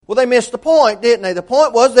Well, they missed the point, didn't they? The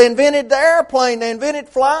point was they invented the airplane. They invented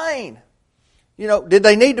flying. Did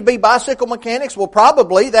they need to be bicycle mechanics? Well,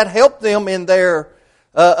 probably. That helped them in their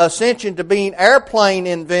ascension to being airplane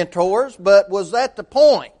inventors. But was that the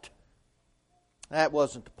point? That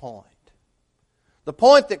wasn't the point. The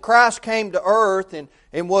point that Christ came to earth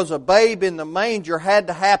and was a babe in the manger had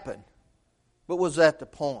to happen. But was that the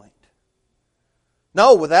point?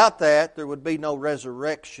 No, without that, there would be no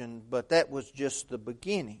resurrection, but that was just the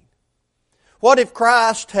beginning. What if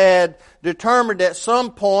Christ had determined at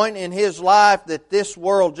some point in His life that this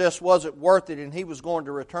world just wasn't worth it and He was going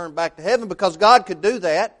to return back to heaven? Because God could do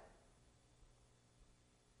that.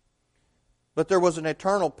 But there was an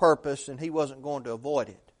eternal purpose and He wasn't going to avoid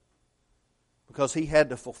it. Because He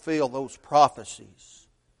had to fulfill those prophecies.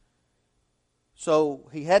 So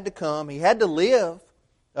He had to come, He had to live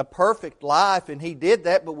a perfect life, and He did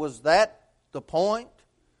that, but was that the point?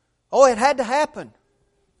 Oh, it had to happen.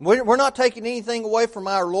 We're not taking anything away from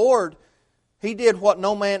our Lord. He did what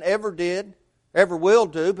no man ever did, ever will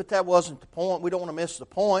do, but that wasn't the point. We don't want to miss the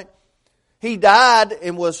point. He died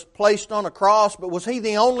and was placed on a cross, but was He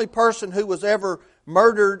the only person who was ever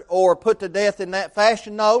murdered or put to death in that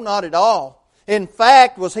fashion? No, not at all. In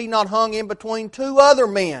fact, was He not hung in between two other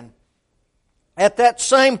men at that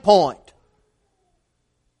same point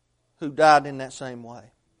who died in that same way?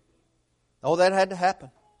 Oh, that had to happen.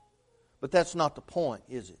 But that's not the point,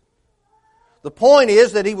 is it? The point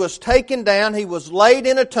is that He was taken down, He was laid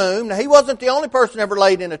in a tomb. Now, He wasn't the only person ever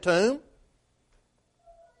laid in a tomb.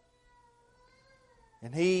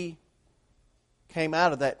 And He came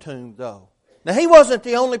out of that tomb, though. Now, He wasn't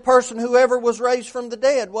the only person who ever was raised from the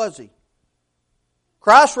dead, was He?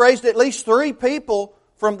 Christ raised at least 3 people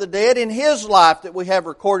from the dead in His life that we have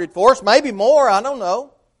recorded for us. Maybe more, I don't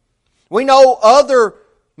know. We know other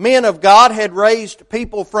men of God had raised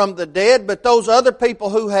people from the dead, but those other people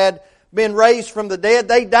who had been raised from the dead,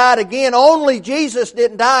 they died again. Only Jesus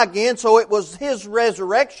didn't die again, so it was His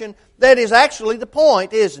resurrection that is actually the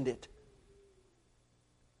point, isn't it?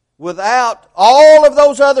 Without all of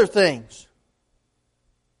those other things,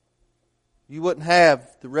 you wouldn't have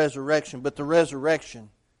the resurrection, but the resurrection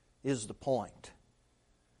is the point.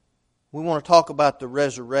 We want to talk about the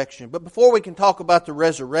resurrection. But before we can talk about the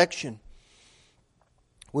resurrection,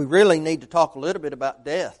 we really need to talk a little bit about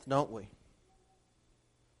death, don't we?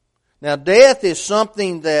 Now, death is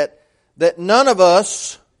something that none of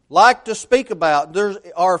us like to speak about. There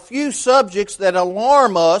are a few subjects that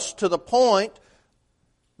alarm us to the point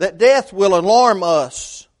that death will alarm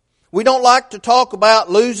us. We don't like to talk about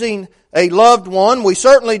losing a loved one. We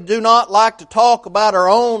certainly do not like to talk about our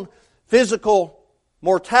own physical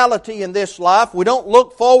mortality in this life. We don't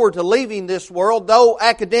look forward to leaving this world, though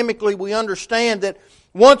academically we understand that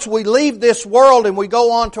once we leave this world and we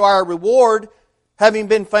go on to our reward, having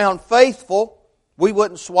been found faithful, we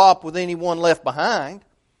wouldn't swap with anyone left behind.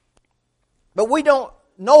 But we don't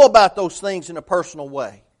know about those things in a personal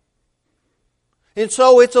way. And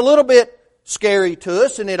so it's a little bit scary to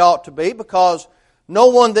us, and it ought to be, because no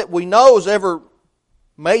one that we know has ever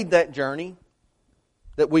made that journey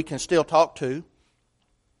that we can still talk to.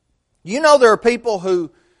 You know, there are people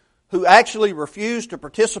who actually refuse to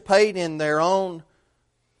participate in their own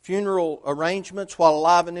funeral arrangements while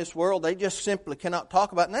alive in this world. They just simply cannot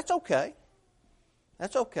talk about it, and that's okay.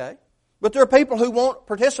 That's okay. But there are people who won't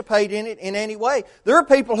participate in it in any way. There are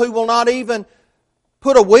people who will not even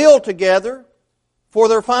put a will together for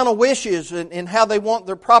their final wishes and how they want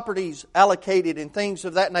their properties allocated and things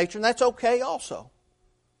of that nature, and that's okay also.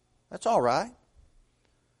 That's all right.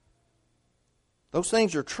 Those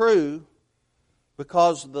things are true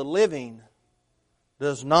because the living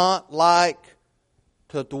does not like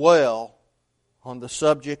to dwell on the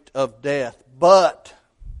subject of death. But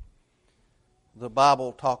the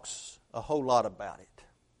Bible talks a whole lot about it.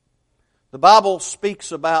 The Bible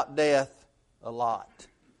speaks about death a lot.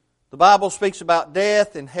 The Bible speaks about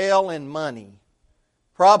death and hell and money,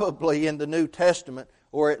 probably in the New Testament,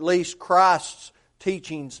 or at least Christ's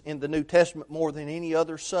teachings in the New Testament more than any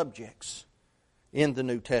other subjects in the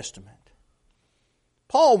New Testament.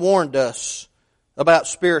 Paul warned us about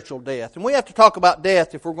spiritual death. And we have to talk about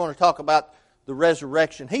death if we're going to talk about the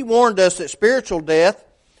resurrection. He warned us that spiritual death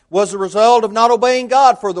was the result of not obeying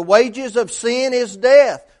God. For the wages of sin is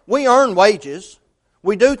death. We earn wages.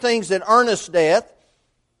 We do things that earn us death.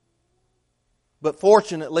 But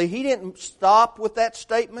fortunately, he didn't stop with that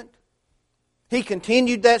statement. He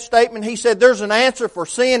continued that statement. He said there's an answer for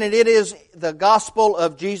sin, and it is the gospel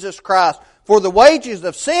of Jesus Christ. For the wages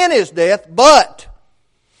of sin is death, but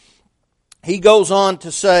he goes on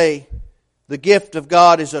to say the gift of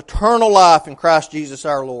God is eternal life in Christ Jesus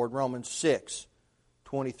our Lord, Romans 6:12.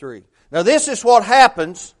 23. Now this is what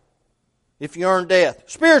happens if you earn death.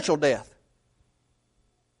 Spiritual death.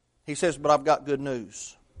 He says, but I've got good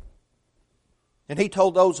news. And he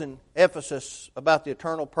told those in Ephesus about the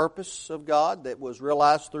eternal purpose of God that was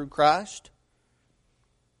realized through Christ.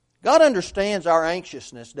 God understands our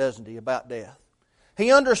anxiousness, doesn't He, about death.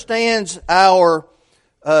 He understands our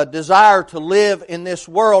desire to live in this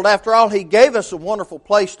world. After all, He gave us a wonderful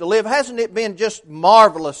place to live. Hasn't it been just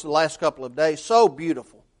marvelous the last couple of days? So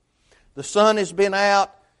beautiful. The sun has been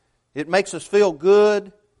out. It makes us feel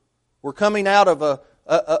good. We're coming out of a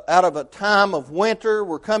time of winter.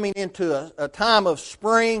 We're coming into a time of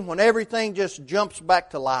spring when everything just jumps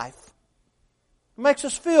back to life. It makes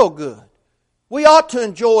us feel good. We ought to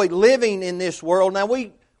enjoy living in this world. Now,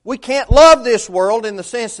 we can't love this world in the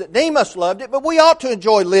sense that Demas loved it, but we ought to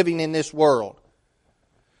enjoy living in this world.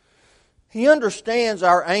 He understands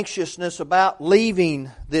our anxiousness about leaving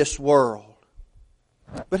this world.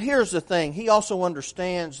 But here's the thing. He also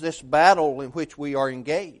understands this battle in which we are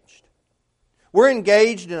engaged. We're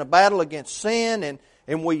engaged in a battle against sin,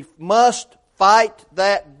 and we must fight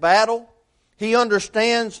that battle. He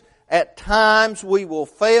understands at times we will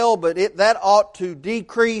fail, but that ought to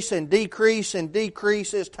decrease and decrease and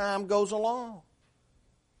decrease as time goes along.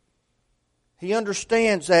 He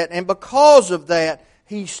understands that, and because of that,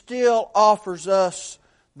 He still offers us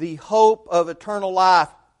the hope of eternal life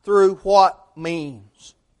through what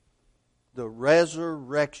means? The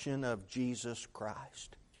resurrection of Jesus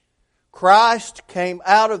Christ. Christ came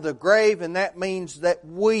out of the grave, and that means that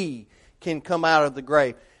we can come out of the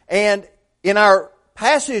grave. And in our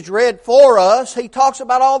passage read for us, he talks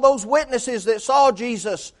about all those witnesses that saw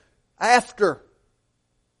Jesus after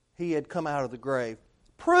He had come out of the grave,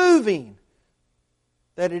 proving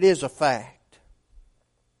that it is a fact.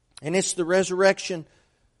 And it's the resurrection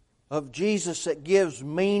of Jesus that gives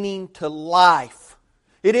meaning to life.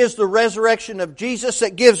 It is the resurrection of Jesus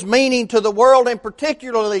that gives meaning to the world, and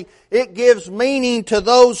particularly it gives meaning to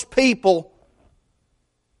those people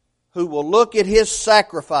who will look at His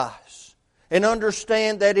sacrifice and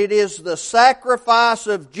understand that it is the sacrifice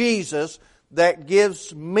of Jesus that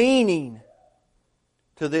gives meaning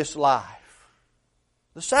to this life.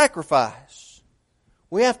 The sacrifice.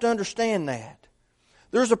 We have to understand that.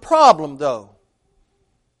 There's a problem, though.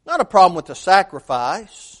 Not a problem with the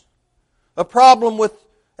sacrifice. A problem with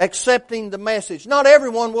accepting the message. Not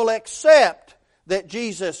everyone will accept that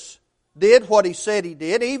Jesus did what He said He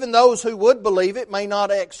did. Even those who would believe it may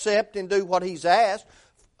not accept and do what He's asked.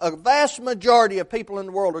 A vast majority of people in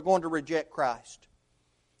the world are going to reject Christ.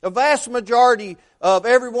 A vast majority of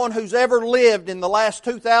everyone who's ever lived in the last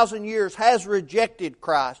 2,000 years has rejected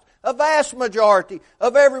Christ. A vast majority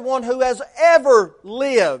of everyone who has ever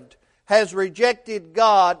lived has rejected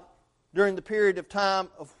God during the period of time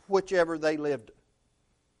of whichever they lived.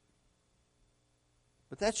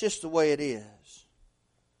 But that's just the way it is.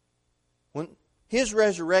 When His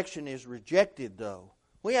resurrection is rejected, though,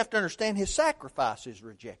 we have to understand His sacrifice is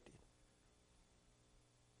rejected.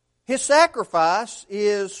 His sacrifice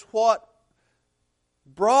is what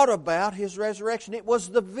brought about His resurrection. It was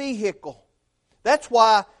the vehicle. That's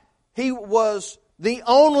why He was the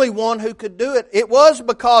only one who could do it. It was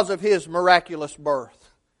because of His miraculous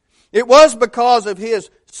birth. It was because of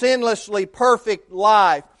His sinlessly perfect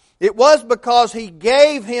life. It was because He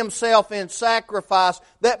gave Himself in sacrifice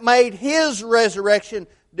that made His resurrection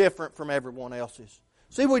different from everyone else's.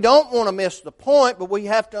 See, we don't want to miss the point, but we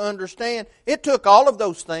have to understand it took all of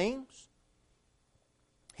those things.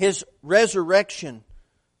 His resurrection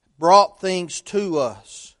brought things to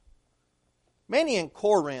us. Many in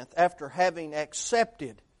Corinth, after having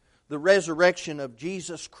accepted the resurrection of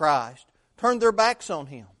Jesus Christ, turned their backs on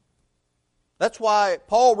Him. That's why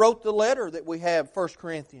Paul wrote the letter that we have, 1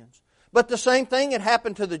 Corinthians. But the same thing had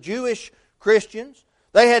happened to the Jewish Christians.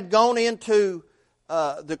 They had gone into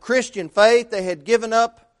the Christian faith. They had given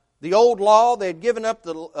up the old law. They had given up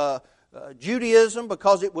the Judaism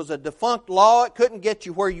because it was a defunct law. It couldn't get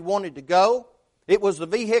you where you wanted to go. It was the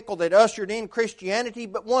vehicle that ushered in Christianity.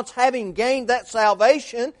 But once having gained that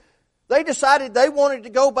salvation, they decided they wanted to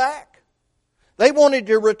go back. They wanted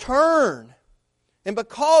to return. And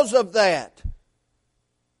because of that,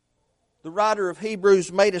 the writer of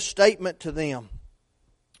Hebrews made a statement to them.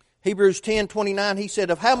 Hebrews 10:29, he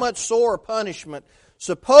said, "Of how much sore punishment,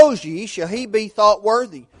 suppose ye, shall he be thought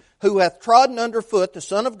worthy, who hath trodden under foot the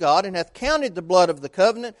Son of God, and hath counted the blood of the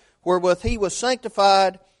covenant, wherewith he was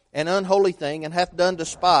sanctified, an unholy thing, and hath done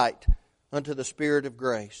despite unto the Spirit of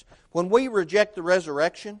grace." When we reject the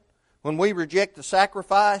resurrection, when we reject the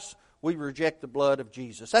sacrifice, we reject the blood of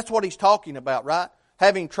Jesus. That's what he's talking about, right?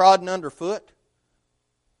 Having trodden underfoot.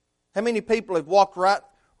 How many people have walked right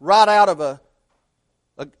out of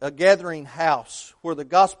a gathering house where the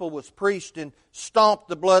gospel was preached and stomped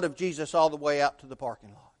the blood of Jesus all the way out to the parking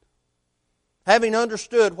lot? Having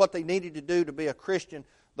understood what they needed to do to be a Christian,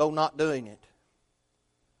 though not doing it.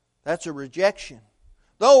 That's a rejection.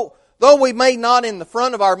 Though we may not in the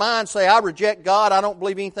front of our mind say, I reject God, I don't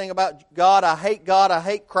believe anything about God, I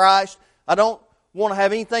hate Christ, I don't want to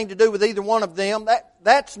have anything to do with either one of them,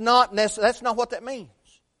 that's not what that means.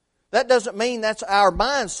 That doesn't mean that's our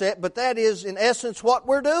mindset, but that is in essence what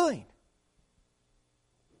we're doing.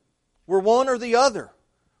 We're one or the other.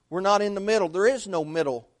 We're not in the middle. There is no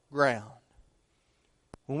middle ground.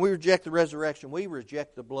 When we reject the resurrection, we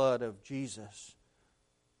reject the blood of Jesus.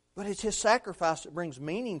 But it's His sacrifice that brings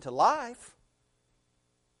meaning to life.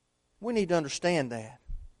 We need to understand that.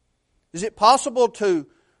 Is it possible to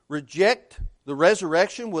reject the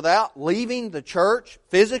resurrection without leaving the church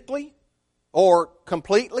physically or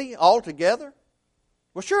completely, altogether?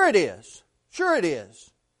 Well, sure it is. Sure it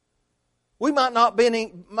is. We might not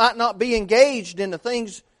be engaged in the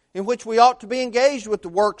things in which we ought to be engaged with the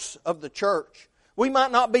works of the church. We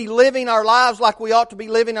might not be living our lives like we ought to be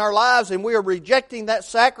living our lives, and we are rejecting that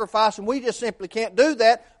sacrifice, and we just simply can't do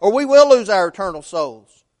that, or we will lose our eternal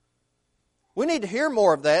souls. We need to hear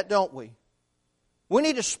more of that, don't we? We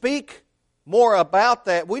need to speak more about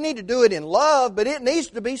that. We need to do it in love, but it needs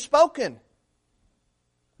to be spoken.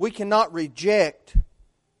 We cannot reject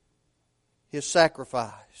His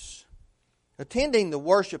sacrifice. Attending the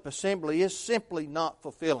worship assembly is simply not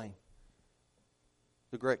fulfilling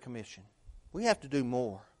the Great Commission. We have to do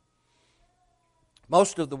more.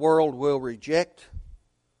 Most of the world will reject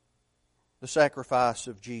the sacrifice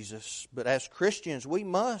of Jesus, but as Christians, we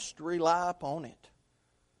must rely upon it.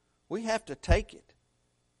 We have to take it.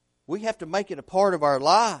 We have to make it a part of our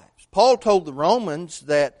lives. Paul told the Romans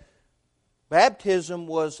that baptism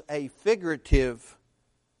was a figurative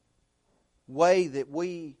way that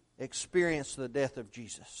we experience the death of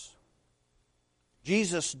Jesus.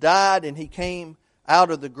 Jesus died and He came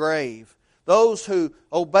out of the grave. Those who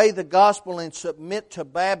obey the gospel and submit to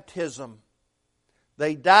baptism,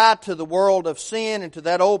 they die to the world of sin and to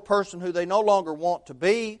that old person who they no longer want to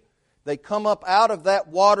be. They come up out of that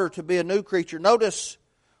water to be a new creature. Notice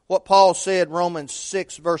what Paul said, Romans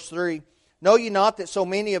 6, verse 3. Know ye not that so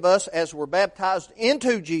many of us as were baptized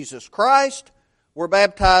into Jesus Christ were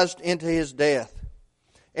baptized into His death?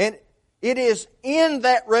 And it is in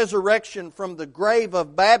that resurrection from the grave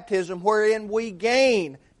of baptism wherein we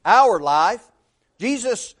gain our life.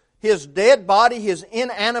 Jesus, His dead body, His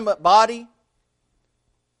inanimate body,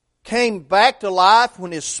 came back to life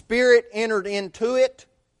when His Spirit entered into it.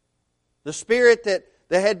 The Spirit that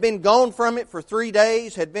had been gone from it for 3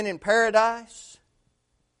 days, had been in paradise.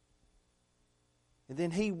 And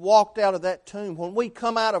then He walked out of that tomb. When we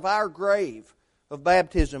come out of our grave of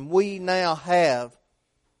baptism, we now have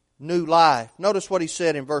new life. Notice what he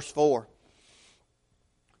said in verse 4.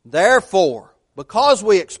 Therefore, because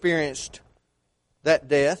we experienced that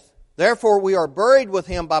death, therefore we are buried with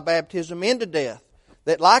Him by baptism into death,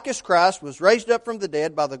 that like as Christ was raised up from the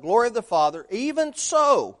dead by the glory of the Father, even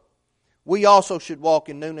so we also should walk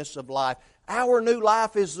in newness of life. Our new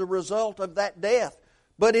life is the result of that death.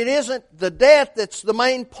 But it isn't the death that's the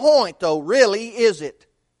main point, though, really, is it?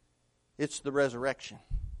 It's the resurrection.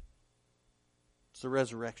 It's the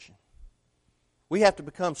resurrection. We have to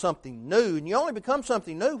become something new, and you only become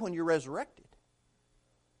something new when you're resurrected.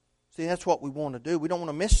 See, that's what we want to do. We don't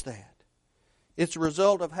want to miss that. It's a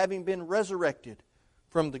result of having been resurrected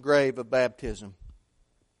from the grave of baptism.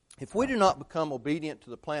 If we do not become obedient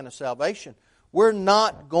to the plan of salvation, we're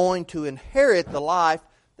not going to inherit the life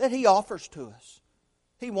that He offers to us.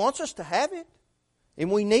 He wants us to have it,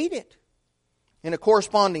 and we need it. In a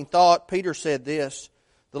corresponding thought, Peter said this,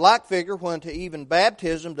 the like figure whereunto even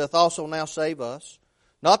baptism doth also now save us,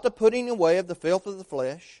 not the putting away of the filth of the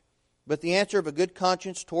flesh, but the answer of a good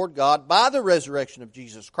conscience toward God by the resurrection of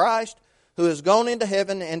Jesus Christ, who is gone into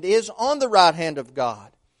heaven and is on the right hand of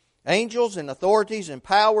God, angels and authorities and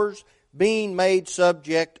powers being made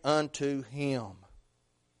subject unto Him.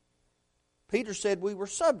 Peter said we were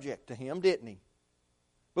subject to Him, didn't he?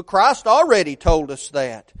 But Christ already told us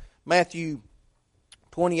that. Matthew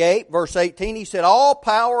 28, verse 18, He said, all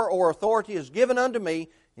power or authority is given unto me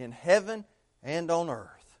in heaven and on earth.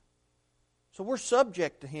 So we're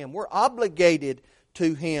subject to Him. We're obligated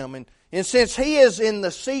to Him. And since He is in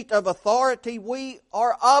the seat of authority, we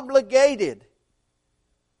are obligated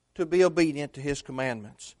to be obedient to His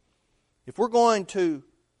commandments. If we're going to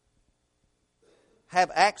have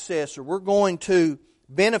access or we're going to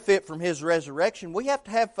benefit from His resurrection, we have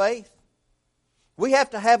to have faith. We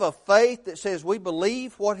have to have a faith that says we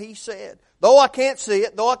believe what He said. Though I can't see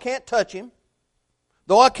it, though I can't touch Him,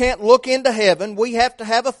 though I can't look into heaven, we have to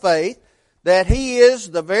have a faith that He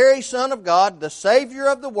is the very Son of God, the Savior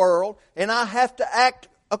of the world, and I have to act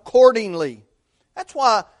accordingly. That's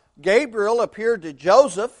why Gabriel appeared to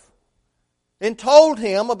Joseph and told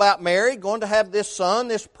him about Mary going to have this son,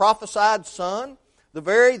 this prophesied son,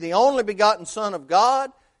 the only begotten Son of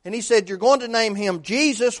God. And he said, you're going to name him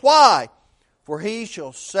Jesus. Why? For he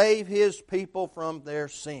shall save his people from their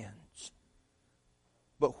sins.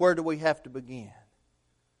 But where do we have to begin?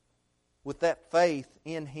 With that faith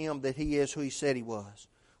in Him that He is who He said He was.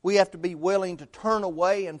 We have to be willing to turn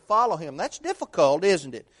away and follow Him. That's difficult,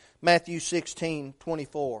 isn't it? Matthew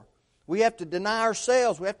 16:24. We have to deny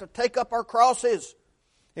ourselves. We have to take up our crosses.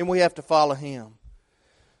 And we have to follow Him.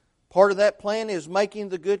 Part of that plan is making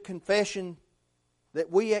the good confession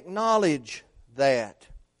that we acknowledge that.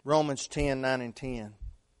 Romans 10:9 and 10.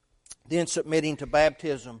 Then submitting to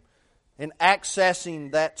baptism and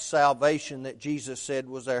accessing that salvation that Jesus said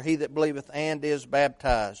was there. He that believeth and is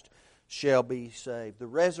baptized shall be saved. The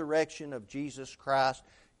resurrection of Jesus Christ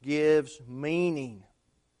gives meaning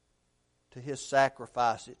to His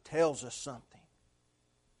sacrifice. It tells us something.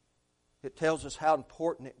 It tells us how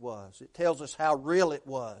important it was. It tells us how real it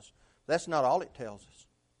was. That's not all it tells us.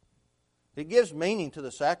 It gives meaning to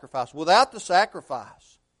the sacrifice. Without the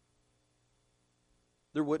sacrifice,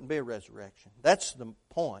 there wouldn't be a resurrection. That's the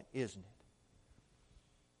point, isn't it?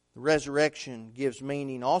 The resurrection gives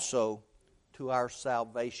meaning also to our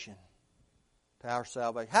salvation. To our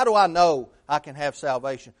salvation. How do I know I can have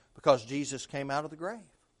salvation? Because Jesus came out of the grave.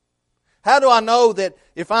 How do I know that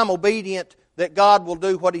if I'm obedient that God will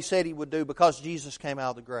do what He said He would do? Because Jesus came out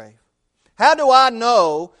of the grave. How do I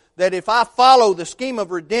know that if I follow the scheme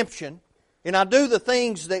of redemption and I do the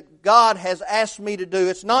things that God has asked me to do,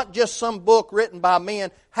 it's not just some book written by men.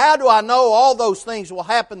 How do I know all those things will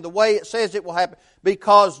happen the way it says it will happen?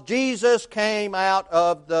 Because Jesus came out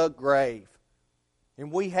of the grave.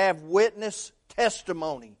 And we have witness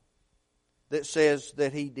testimony that says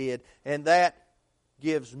that He did. And that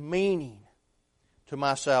gives meaning to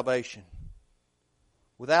my salvation.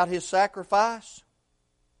 Without His sacrifice,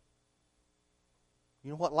 you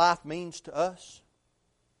know what life means to us?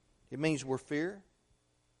 It means we're fear.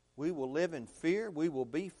 We will live in fear. We will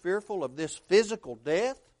be fearful of this physical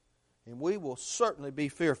death. And we will certainly be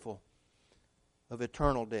fearful of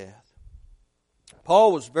eternal death.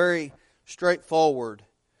 Paul was very straightforward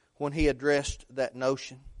when he addressed that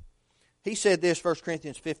notion. He said this, 1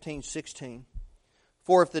 Corinthians 15:16.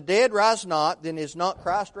 For if the dead rise not, then is not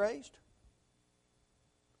Christ raised?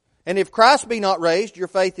 And if Christ be not raised, your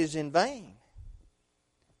faith is in vain.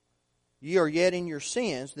 Ye are yet in your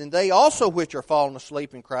sins, then they also which are fallen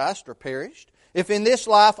asleep in Christ are perished. If in this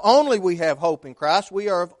life only we have hope in Christ, we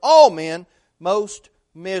are of all men most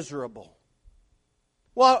miserable.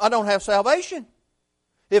 Well, I don't have salvation.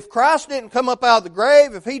 If Christ didn't come up out of the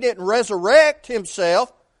grave, if He didn't resurrect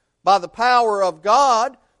Himself by the power of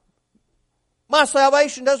God, my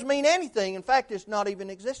salvation doesn't mean anything. In fact, it's not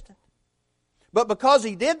even existent. But because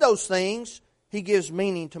He did those things, He gives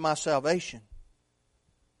meaning to my salvation.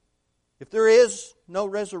 If there is no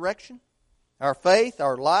resurrection, our faith,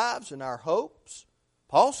 our lives, and our hopes,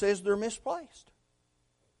 Paul says they're misplaced.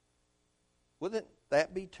 Wouldn't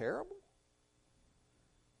that be terrible?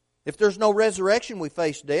 If there's no resurrection, we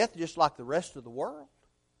face death just like the rest of the world.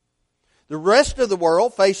 The rest of the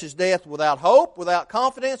world faces death without hope, without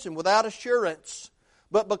confidence, and without assurance.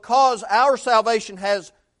 But because our salvation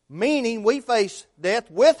has meaning, we face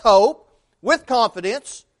death with hope, with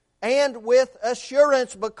confidence, and with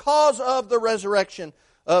assurance because of the resurrection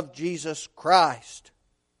of Jesus Christ.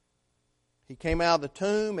 He came out of the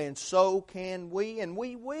tomb, and so can we, and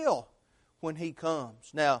we will when He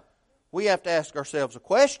comes. Now, we have to ask ourselves a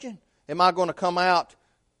question. Am I going to come out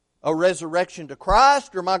a resurrection to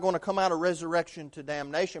Christ, or am I going to come out a resurrection to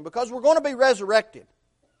damnation? Because we're going to be resurrected.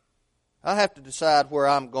 I have to decide where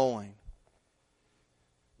I'm going.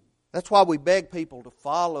 That's why we beg people to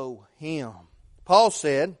follow Him. Paul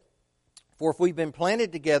said, for if we've been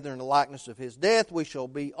planted together in the likeness of His death, we shall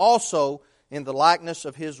be also in the likeness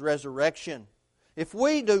of His resurrection. If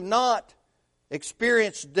we do not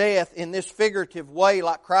experience death in this figurative way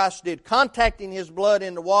like Christ did, contacting His blood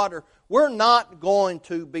in the water, we're not going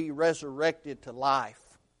to be resurrected to life.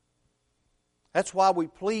 That's why we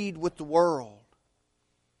plead with the world.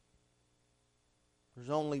 There's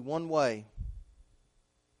only one way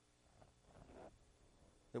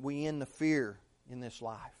that we end the fear in this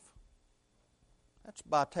life. That's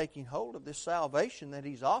by taking hold of this salvation that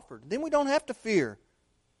He's offered. Then we don't have to fear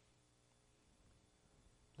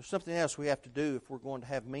There's something else we have to do if we're going to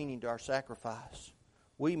have meaning to our sacrifice.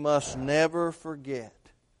 We must never forget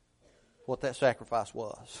what that sacrifice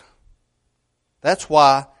was. That's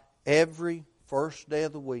why every first day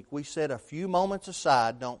of the week we set a few moments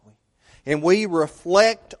aside, don't we? And we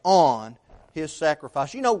reflect on His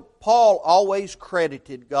sacrifice. You know, Paul always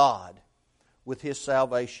credited God with his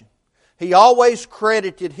salvation. He always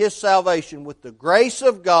credited his salvation with the grace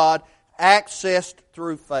of God accessed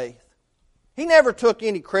through faith. He never took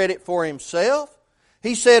any credit for himself.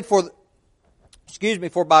 He said, for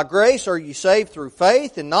by grace are ye saved through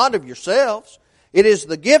faith, and not of yourselves. It is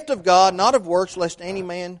the gift of God, not of works, lest any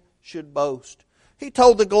man should boast. He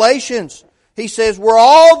told the Galatians, he says, we're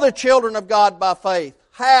all the children of God by faith.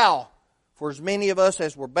 How? For as many of us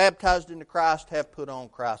as were baptized into Christ have put on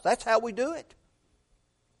Christ. That's how we do it.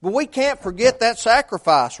 But we can't forget that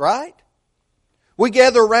sacrifice, right? We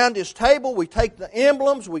gather around His table, we take the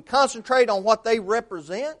emblems, we concentrate on what they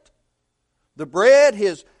represent. The bread,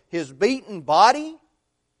 His beaten body,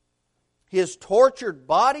 His tortured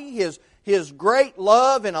body, His great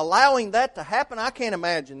love in allowing that to happen. I can't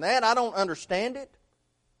imagine that. I don't understand it.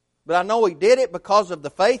 But I know He did it because of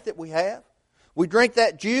the faith that we have. We drink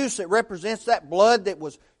that juice that represents that blood that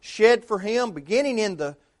was shed for Him, beginning in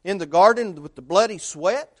the garden with the bloody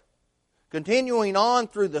sweat, continuing on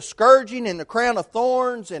through the scourging and the crown of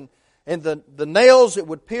thorns and the nails that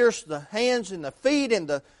would pierce the hands and the feet and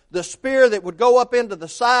the spear that would go up into the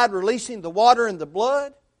side, releasing the water and the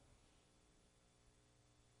blood.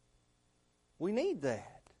 We need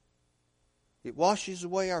that. It washes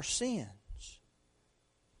away our sins.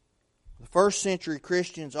 The first century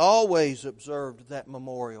Christians always observed that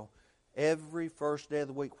memorial every first day of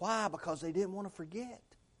the week. Why? Because they didn't want to forget.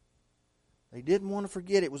 They didn't want to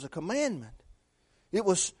forget. It was a commandment. It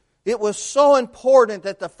was so important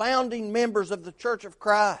that the founding members of the Church of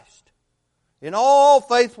Christ and all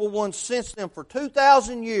faithful ones since then for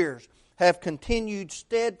 2,000 years have continued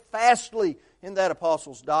steadfastly in that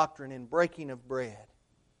apostles' doctrine and breaking of bread.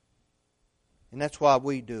 And that's why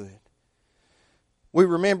we do it. We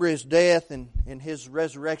remember His death and His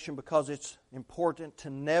resurrection because it's important to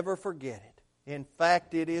never forget it. In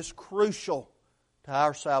fact, it is crucial to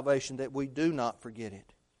our salvation that we do not forget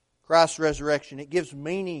it. Christ's resurrection, it gives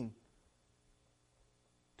meaning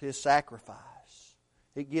to His sacrifice.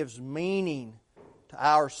 It gives meaning to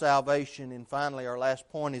our salvation. And finally, our last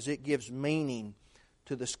point is it gives meaning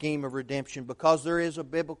to the scheme of redemption because there is a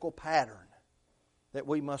biblical pattern that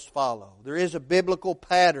we must follow. There is a biblical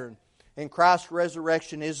pattern, and Christ's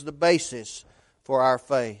resurrection is the basis for our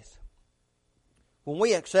faith. When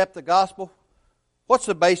we accept the gospel, what's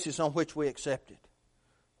the basis on which we accept it?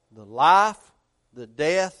 The life, the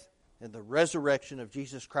death, and the resurrection of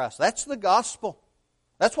Jesus Christ. That's the gospel.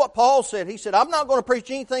 That's what Paul said. He said, I'm not going to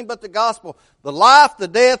preach anything but the gospel. The life, the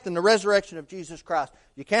death, and the resurrection of Jesus Christ.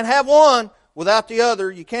 You can't have one without the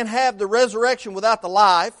other. You can't have the resurrection without the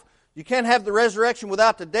life. You can't have the resurrection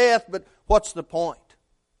without the death. But what's the point?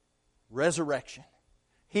 Resurrection.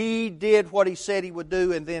 He did what He said He would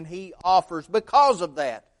do, and then He offers, because of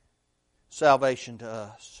that, salvation to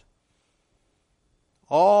us.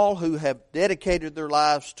 All who have dedicated their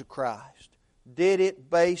lives to Christ did it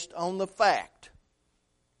based on the fact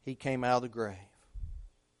He came out of the grave.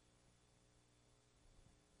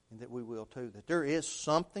 And that we will too. That there is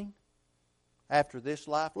something after this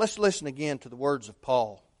life. Let's listen again to the words of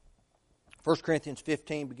Paul. 1 Corinthians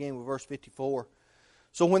 15, beginning with verse 54.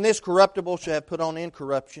 So when this corruptible shall have put on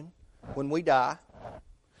incorruption, when we die,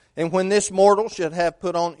 and when this mortal shall have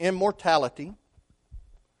put on immortality,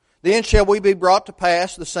 then shall we be brought to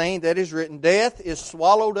pass the saying that is written, Death is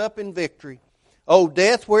swallowed up in victory. O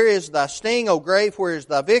death, where is thy sting? O grave, where is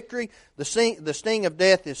thy victory? The sting of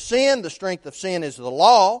death is sin. The strength of sin is the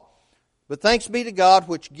law. But thanks be to God,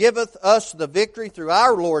 which giveth us the victory through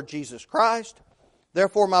our Lord Jesus Christ.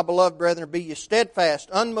 Therefore, my beloved brethren, be ye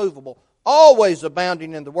steadfast, unmovable, always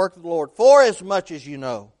abounding in the work of the Lord, for as much as you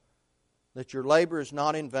know that your labor is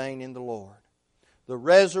not in vain in the Lord. The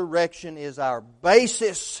resurrection is our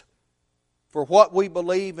basis for what we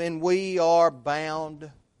believe, and we are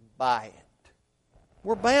bound by it.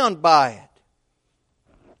 We're bound by it.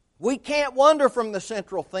 We can't wander from the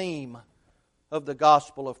central theme of the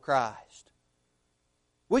gospel of Christ.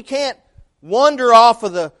 We can't wander off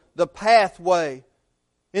of the pathway.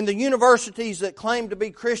 In the universities that claim to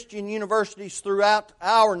be Christian universities throughout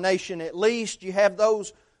our nation at least, you have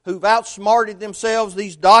those who've outsmarted themselves,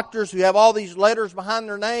 these doctors who have all these letters behind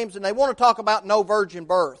their names, and they want to talk about no virgin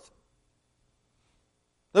birth.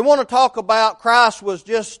 They want to talk about Christ was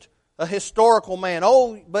just a historical man.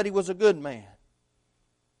 Oh, but He was a good man.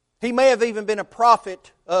 He may have even been a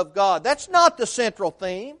prophet of God. That's not the central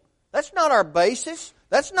theme. That's not our basis.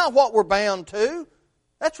 That's not what we're bound to.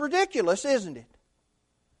 That's ridiculous, isn't it?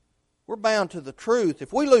 We're bound to the truth.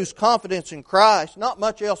 If we lose confidence in Christ, not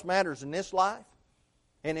much else matters in this life,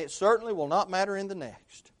 and it certainly will not matter in the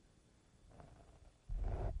next.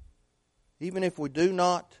 Even if we do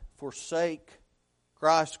not forsake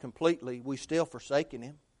Christ completely, we still forsaken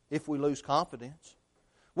Him if we lose confidence.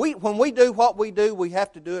 When we do what we do, we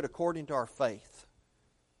have to do it according to our faith.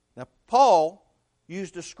 Now, Paul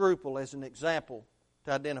used a scruple as an example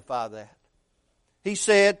to identify that. He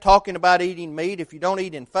said, talking about eating meat, if you don't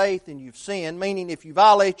eat in faith, then you've sinned, meaning if you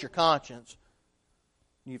violate your conscience,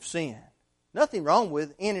 you've sinned. Nothing wrong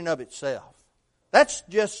with it in and of itself. That's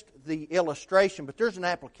just the illustration, but there's an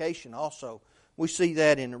application also. We see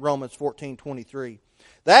that in Romans 14:23.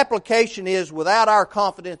 The application is, without our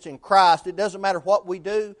confidence in Christ, it doesn't matter what we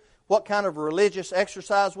do, what kind of religious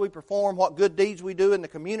exercise we perform, what good deeds we do in the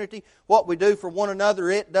community, what we do for one another,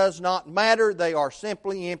 it does not matter. They are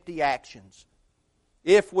simply empty actions.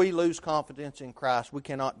 If we lose confidence in Christ, we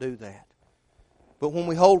cannot do that. But when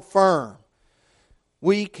we hold firm,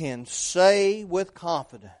 we can say with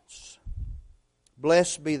confidence,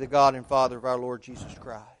 "Blessed be the God and Father of our Lord Jesus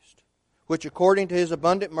Christ, which according to His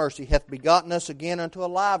abundant mercy hath begotten us again unto a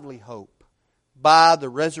lively hope by the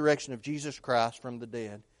resurrection of Jesus Christ from the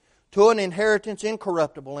dead, to an inheritance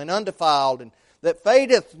incorruptible and undefiled, and that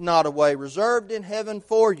fadeth not away, reserved in heaven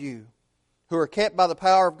for you, who are kept by the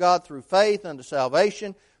power of God through faith unto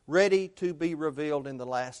salvation, ready to be revealed in the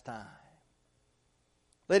last time."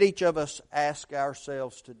 Let each of us ask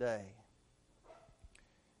ourselves today,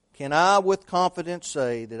 can I with confidence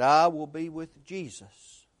say that I will be with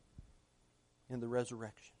Jesus in the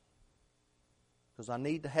resurrection? Because I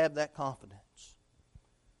need to have that confidence.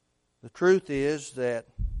 The truth is that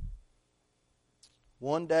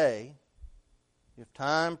one day, if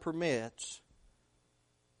time permits,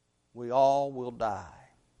 we all will die.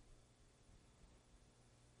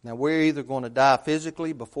 Now, we're either going to die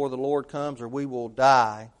physically before the Lord comes, or we will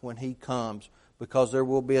die when He comes, because there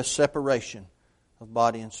will be a separation of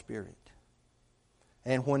body and spirit.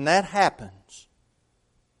 And when that happens,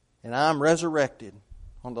 and I'm resurrected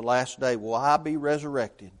on the last day, will I be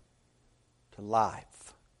resurrected to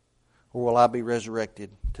life, or will I be resurrected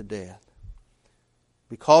to death?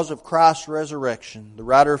 Because of Christ's resurrection, the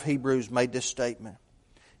writer of Hebrews made this statement: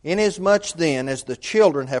 "Inasmuch then as the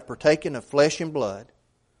children have partaken of flesh and blood,"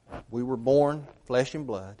 we were born flesh and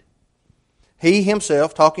blood, "He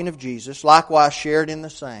Himself," talking of Jesus, "likewise shared in the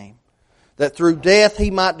same, that through death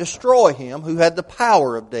He might destroy him who had the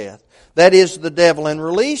power of death, that is, the devil, and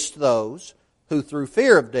released those who through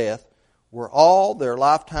fear of death were all their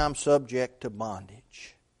lifetime subject to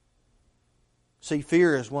bondage." See,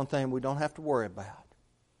 fear is one thing we don't have to worry about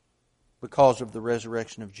because of the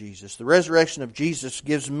resurrection of Jesus. The resurrection of Jesus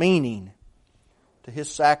gives meaning to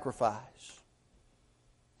His sacrifice.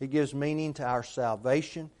 It gives meaning to our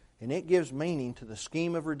salvation, and it gives meaning to the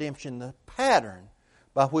scheme of redemption, the pattern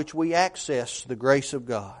by which we access the grace of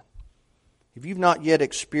God. If you've not yet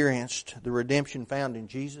experienced the redemption found in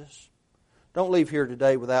Jesus, don't leave here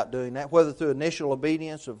today without doing that, whether through initial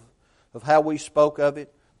obedience of how we spoke of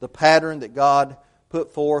it, the pattern that God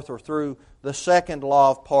put forth, or through the second law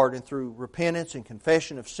of pardon, through repentance and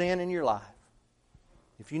confession of sin in your life.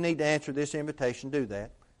 If you need to answer this invitation, do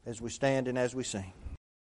that as we stand and as we sing.